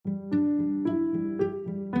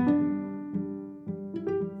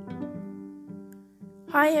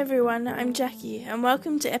Hi everyone, I'm Jackie and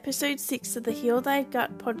welcome to episode 6 of the Heal Thy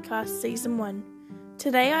Gut podcast season 1.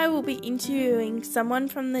 Today I will be interviewing someone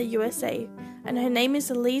from the USA and her name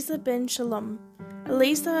is Aleeza Ben Shalom.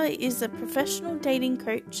 Aleeza is a professional dating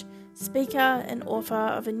coach, speaker and author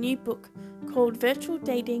of a new book called Virtual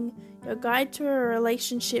Dating, Your Guide to a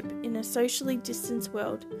Relationship in a Socially Distanced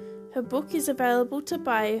World. Her book is available to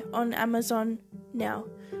buy on Amazon now.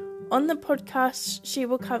 On the podcast, she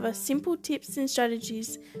will cover simple tips and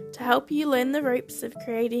strategies to help you learn the ropes of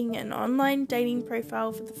creating an online dating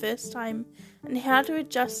profile for the first time and how to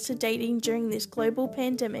adjust to dating during this global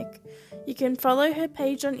pandemic. You can follow her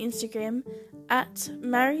page on Instagram at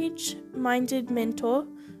Marriage Minded Mentor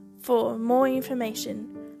for more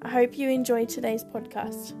information. I hope you enjoy today's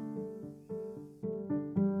podcast.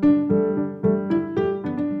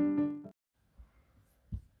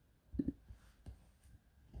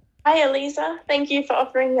 Hi Aleeza, thank you for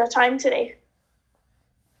offering your time today.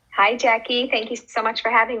 Hi Jackie, thank you so much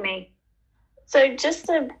for having me. So just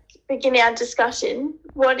to begin our discussion,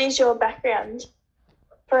 what is your background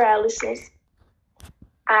for our listeners?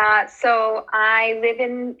 So I live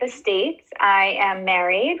in the States. I am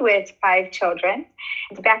married with 5 children.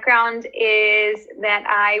 The background is that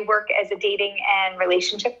I work as a dating and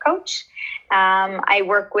relationship coach. I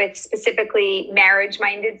work with specifically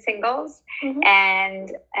marriage-minded singles,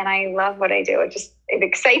 and I love what I do. It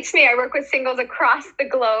excites me. I work with singles across the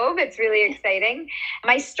globe. It's really exciting.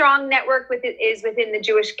 My strong network is within the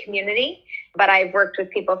Jewish community, but I've worked with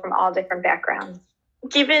people from all different backgrounds.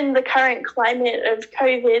 Given the current climate of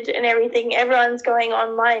COVID and everything, everyone's going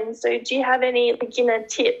online. So do you have any beginner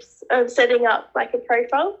tips of setting up like a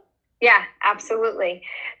profile? Yeah, absolutely.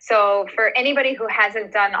 So for anybody who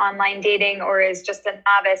hasn't done online dating or is just a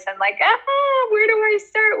novice and like, where do I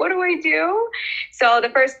start? What do I do? So the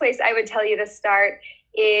first place I would tell you to start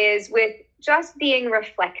is with just being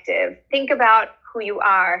reflective. Think about who you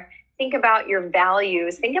are. Think about your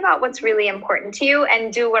values. Think about what's really important to you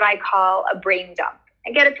and do what I call a brain dump.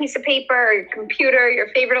 And get a piece of paper or your computer, your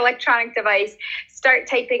favorite electronic device, start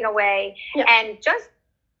typing away and just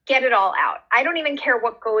get it all out. I don't even care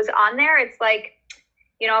what goes on there. It's like,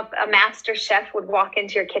 if a master chef would walk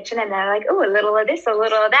into your kitchen and they're like, oh, a little of this, a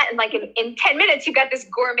little of that. And like in 10 minutes, you got this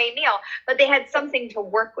gourmet meal, but they had something to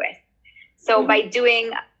work with. So by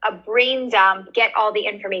doing a brain dump, get all the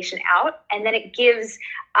information out, and then it gives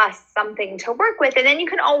us something to work with. And then you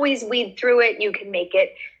can always weed through it. You can make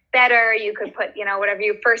it better. You could put, whatever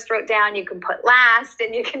you first wrote down, you can put last,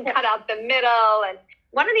 and you can cut out the middle. And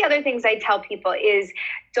one of the other things I tell people is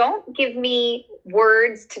don't give me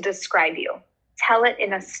words to describe you. Tell it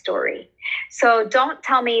in a story. So don't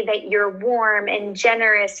tell me that you're warm and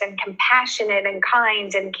generous and compassionate and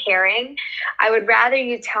kind and caring. I would rather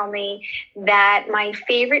you tell me that my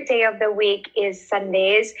favorite day of the week is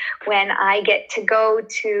Sundays when I get to go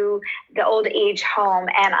to the old age home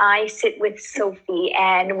and I sit with Sophie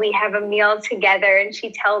and we have a meal together and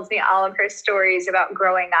she tells me all of her stories about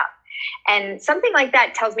growing up. And something like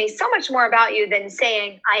that tells me so much more about you than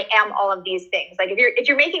saying I am all of these things. Like if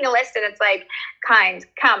you're making a list and it's like kind,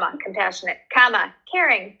 comma, compassionate, comma,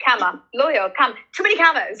 caring, comma, loyal, comma, too many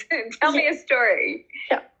commas. Tell me a story.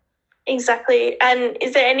 Yeah, exactly. And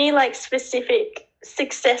is there any like specific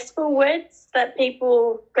successful words that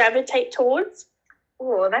people gravitate towards?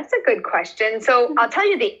 Oh, that's a good question. So I'll tell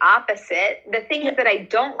you the opposite. The things that I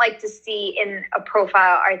don't like to see in a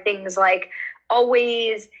profile are things like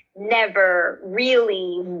always, never,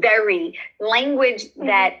 really, very, language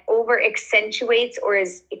that over accentuates or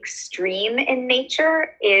is extreme in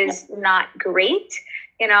nature is not great.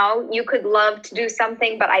 You could love to do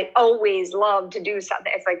something, but I always love to do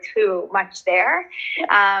something. It's like too much there.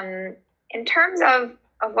 In terms of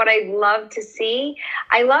what I love to see,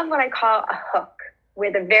 I love what I call a hook,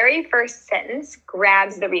 where the very first sentence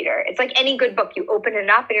grabs the reader. It's like any good book. You open it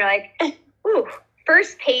up and you're like, ooh,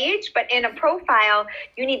 first page, but in a profile,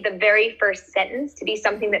 you need the very first sentence to be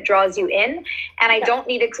something that draws you in. And I don't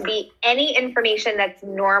need it to be any information that's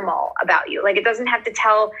normal about you. Like it doesn't have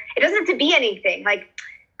to be anything. Like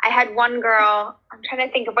I had one girl, I'm trying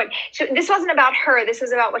to think of this wasn't about her. This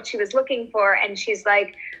was about what she was looking for. And she's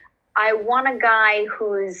like, I want a guy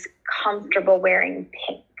who's comfortable wearing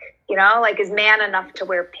pink. Like is man enough to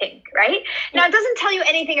wear pink, right? Now, it doesn't tell you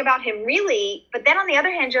anything about him really, but then on the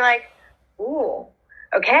other hand, you're like, ooh,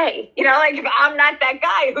 okay. Like if I'm not that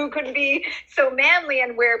guy who could be so manly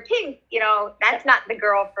and wear pink, that's not the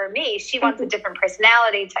girl for me. She wants a different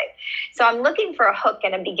personality type. So I'm looking for a hook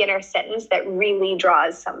and a beginner sentence that really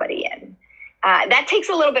draws somebody in. That takes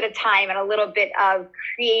a little bit of time and a little bit of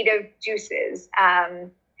creative juices.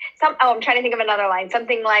 I'm trying to think of another line.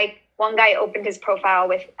 Something like, one guy opened his profile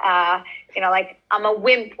with, like, I'm a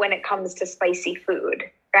wimp when it comes to spicy food,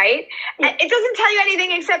 right? Yeah. It doesn't tell you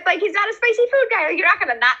anything except, like, he's not a spicy food guy. Like, you're not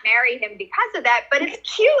going to not marry him because of that, but it's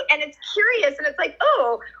cute and it's curious. And it's like,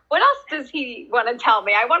 oh, what else does he want to tell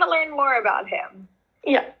me? I want to learn more about him.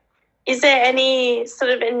 Yeah. Is there any sort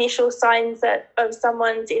of initial signs of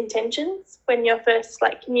someone's intentions when you're first,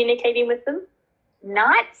 like, communicating with them?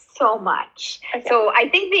 Not so much. Okay. So I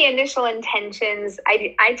think the initial intentions,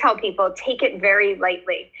 I tell people, take it very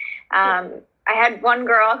lightly. I had one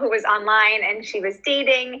girl who was online and she was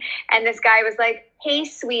dating, and this guy was like, hey,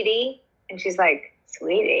 sweetie. And she's like,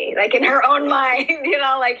 sweetie, like in her own mind,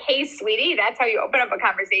 like, hey, sweetie, that's how you open up a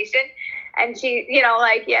conversation. And she,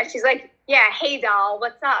 she's like, yeah, hey, doll,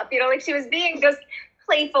 what's up? Like, she was being just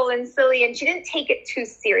playful and silly, and she didn't take it too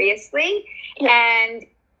seriously. Yeah. And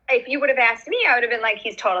if you would have asked me, I would have been like,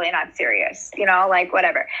 he's totally not serious, like,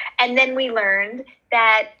 whatever. And then we learned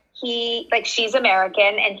that she's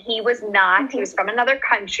American and he was not. Mm-hmm. He was from another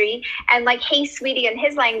country. And, like, hey, sweetie in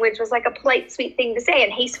his language was like a polite, sweet thing to say.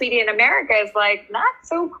 And hey, sweetie in America is, like, not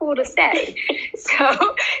so cool to say.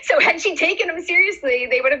 So had she taken him seriously,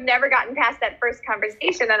 they would have never gotten past that first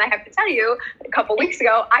conversation. And I have to tell you, a couple weeks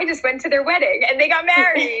ago, I just went to their wedding and they got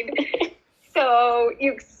married. So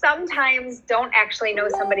you sometimes don't actually know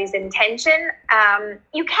somebody's intention.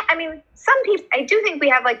 Some people, I do think we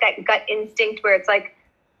have, like, that gut instinct where it's like,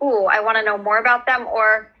 ooh, I want to know more about them,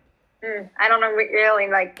 or I don't really,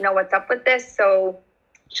 like, know what's up with this. So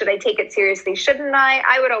should I take it seriously? Shouldn't I?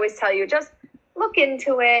 I would always tell you, just look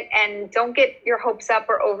into it and don't get your hopes up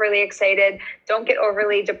or overly excited. Don't get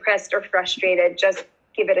overly depressed or frustrated. Just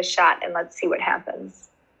give it a shot and let's see what happens.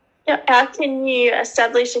 Yeah. How can you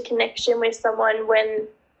establish a connection with someone when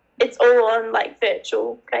it's all on, like,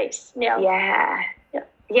 virtual base now?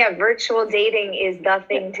 Yeah, virtual dating is the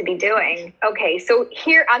thing to be doing. Okay, so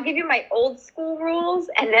here, I'll give you my old school rules,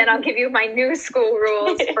 and then I'll give you my new school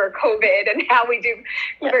rules for COVID and how we do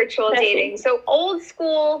virtual dating. So old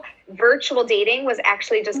school virtual dating was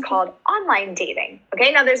actually just called online dating. Okay,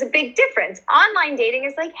 now there's a big difference. Online dating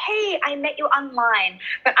is like, hey, I met you online,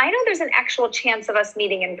 but I know there's an actual chance of us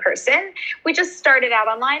meeting in person. We just started out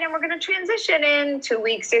online and we're going to transition in 2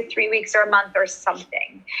 weeks or 3 weeks or a month or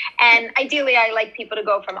something. And ideally, I like people to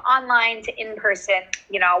go from online to in person,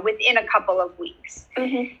 within a couple of weeks.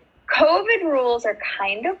 Mm-hmm. COVID rules are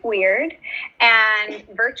kind of weird, and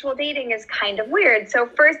virtual dating is kind of weird. So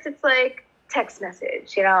first it's like, text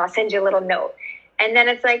message, I'll send you a little note. And then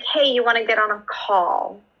it's like, hey, you want to get on a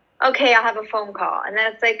call? Okay, I'll have a phone call. And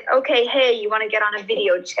then it's like, okay, hey, you want to get on a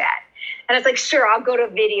video chat? And it's like, sure, I'll go to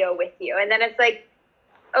video with you. And then it's like,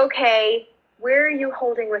 okay, where are you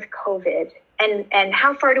holding with COVID? And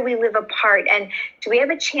how far do we live apart? And do we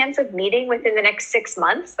have a chance of meeting within the next 6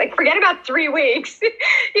 months? Like, forget about 3 weeks.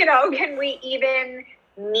 Can we even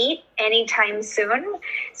meet anytime soon?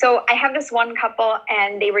 So I have this one couple,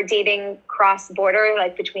 and they were dating cross-border,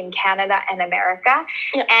 like between Canada and America.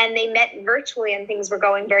 Yeah. And they met virtually, and things were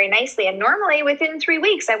going very nicely. And normally within 3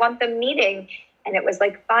 weeks, I want them meeting. And it was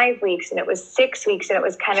like 5 weeks, and it was 6 weeks, and it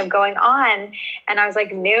was kind of going on. And I was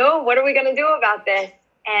like, no, what are we going to do about this?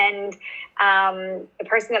 And the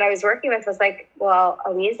person that I was working with was like, well,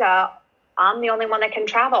 Aleeza, I'm the only one that can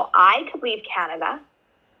travel. I could leave Canada,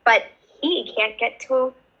 but he can't get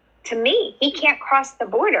to me. He can't cross the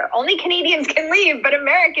border. Only Canadians can leave, but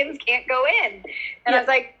Americans can't go in. And I was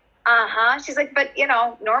like, She's like, but,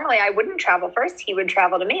 normally I wouldn't travel first. He would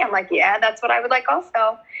travel to me. I'm like, yeah, that's what I would like also.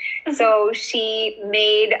 Mm-hmm. So she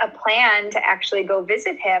made a plan to actually go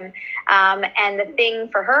visit him. And the thing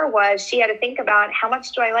for her was she had to think about, how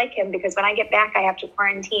much do I like him? Because when I get back, I have to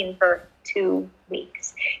quarantine for 2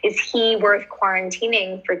 weeks. Is he worth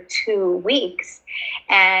quarantining for 2 weeks?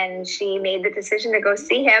 And she made the decision to go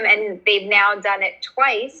see him, and they've now done it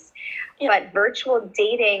twice. But virtual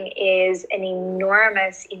dating is an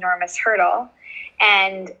enormous, enormous hurdle.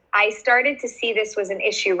 And I started to see this was an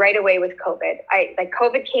issue right away with COVID.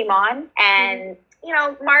 COVID came on, and,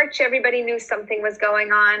 March, everybody knew something was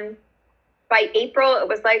going on. By April, it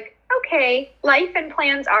was like, okay, life and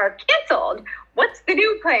plans are canceled. What's the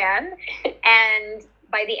new plan? And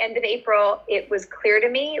by the end of April, it was clear to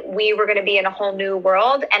me we were going to be in a whole new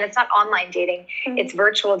world. And it's not online dating. Mm-hmm. It's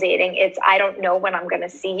virtual dating. It's, I don't know when I'm going to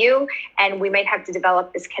see you, and we might have to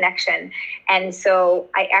develop this connection. And so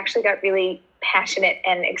I actually got really passionate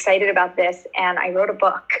and excited about this, and I wrote a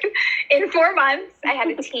book. In 4 months, I had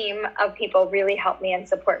a team of people really help me and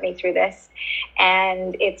support me through this.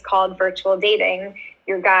 And it's called Virtual Dating: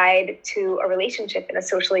 Your Guide to a Relationship in a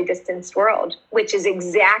Socially Distanced World, which is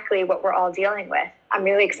exactly what we're all dealing with. I'm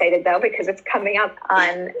really excited though, because it's coming up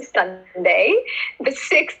on Sunday, the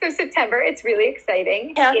 6th of September. It's really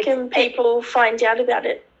exciting. How can people find out about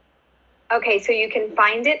it? Okay, so you can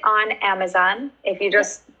find it on Amazon. If you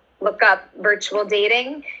just look up virtual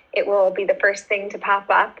dating, it will be the first thing to pop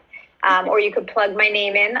up. Or you could plug my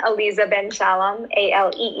name in, Aleeza Ben Shalom,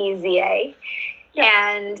 Aleeza.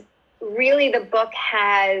 And really the book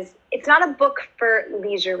it's not a book for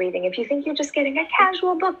leisure reading. If you think you're just getting a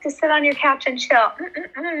casual book to sit on your couch and chill,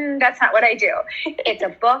 that's not what I do. It's a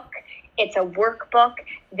book. It's a workbook.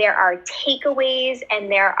 There are takeaways and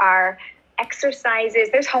there are exercises.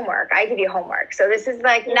 There's homework. I give you homework. So this is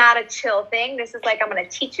like not a chill thing. This is like, I'm going to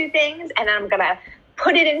teach you things and then I'm going to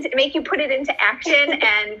make you put it into action,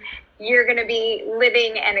 and you're going to be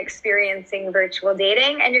living and experiencing virtual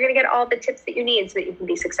dating, and you're going to get all the tips that you need so that you can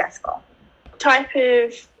be successful. What type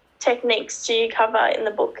of techniques do you cover in the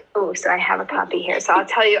book? Oh, so I have a copy here. So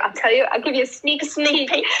I'll give you a sneak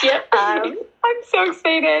peek. Yep. I'm so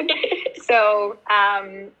excited. So,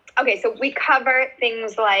 okay, so we cover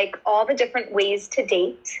things like all the different ways to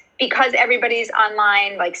date. Because everybody's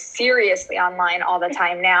online, like seriously online all the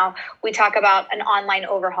time now, we talk about an online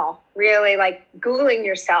overhaul. Really like Googling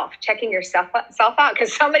yourself, checking yourself out,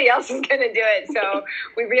 because somebody else is going to do it. So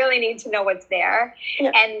we really need to know what's there.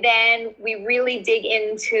 Yeah. And then we really dig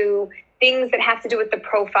into things that have to do with the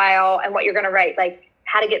profile and what you're going to write, like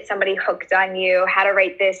how to get somebody hooked on you, how to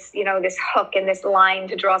write this, this hook and this line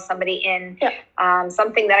to draw somebody in. Yeah.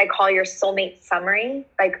 Something that I call your soulmate summary.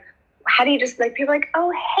 Like, how do you just like, people are like,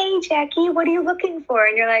 oh, hey, Jackie, what are you looking for?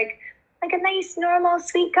 And you're like a nice, normal,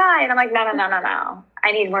 sweet guy. And I'm like, no.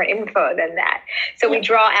 I need more info than that. So we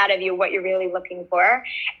draw out of you what you're really looking for.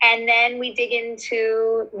 And then we dig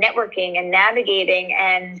into networking and navigating,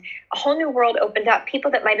 and a whole new world opened up. People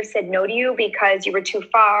that might have said no to you because you were too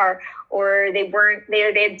far, or they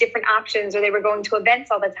had different options, or they were going to events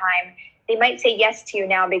all the time. They might say yes to you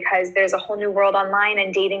now because there's a whole new world online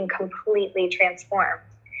and dating completely transformed.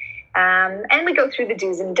 And we go through the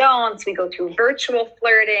do's and don'ts. We go through virtual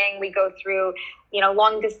flirting. We go through,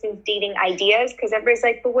 long distance dating ideas, because everybody's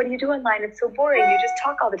like, but what do you do online? It's so boring. You just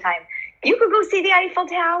talk all the time. You can go see the Eiffel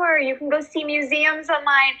Tower. You can go see museums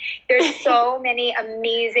online. There's so many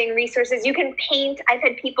amazing resources. You can paint. I've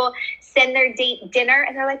had people send their date dinner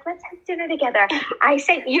and they're like, let's have dinner together. I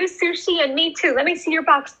sent you sushi and me too. Let me see your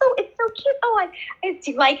box. Oh, it's so cute. Oh,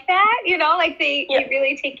 do you like that? They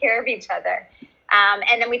really take care of each other.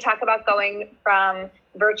 And then we talk about going from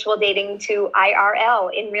virtual dating to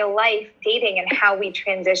IRL, in real life dating, and how we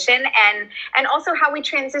transition, and also how we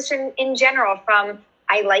transition in general from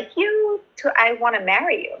I like you to I want to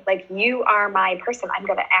marry you. Like, you are my person. I'm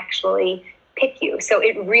going to actually pick you. So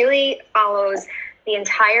it really follows the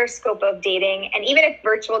entire scope of dating. And even if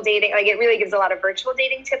virtual dating, it really gives a lot of virtual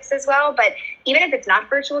dating tips as well. But even if it's not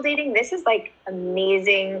virtual dating, this is like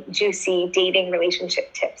amazing, juicy dating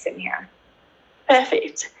relationship tips in here.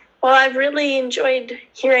 Perfect. Well, I've really enjoyed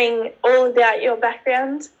hearing all about your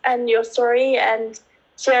background and your story and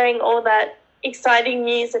sharing all that exciting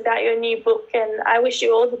news about your new book, and I wish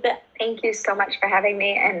you all the best. Thank you so much for having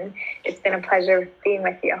me, and it's been a pleasure being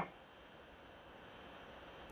with you.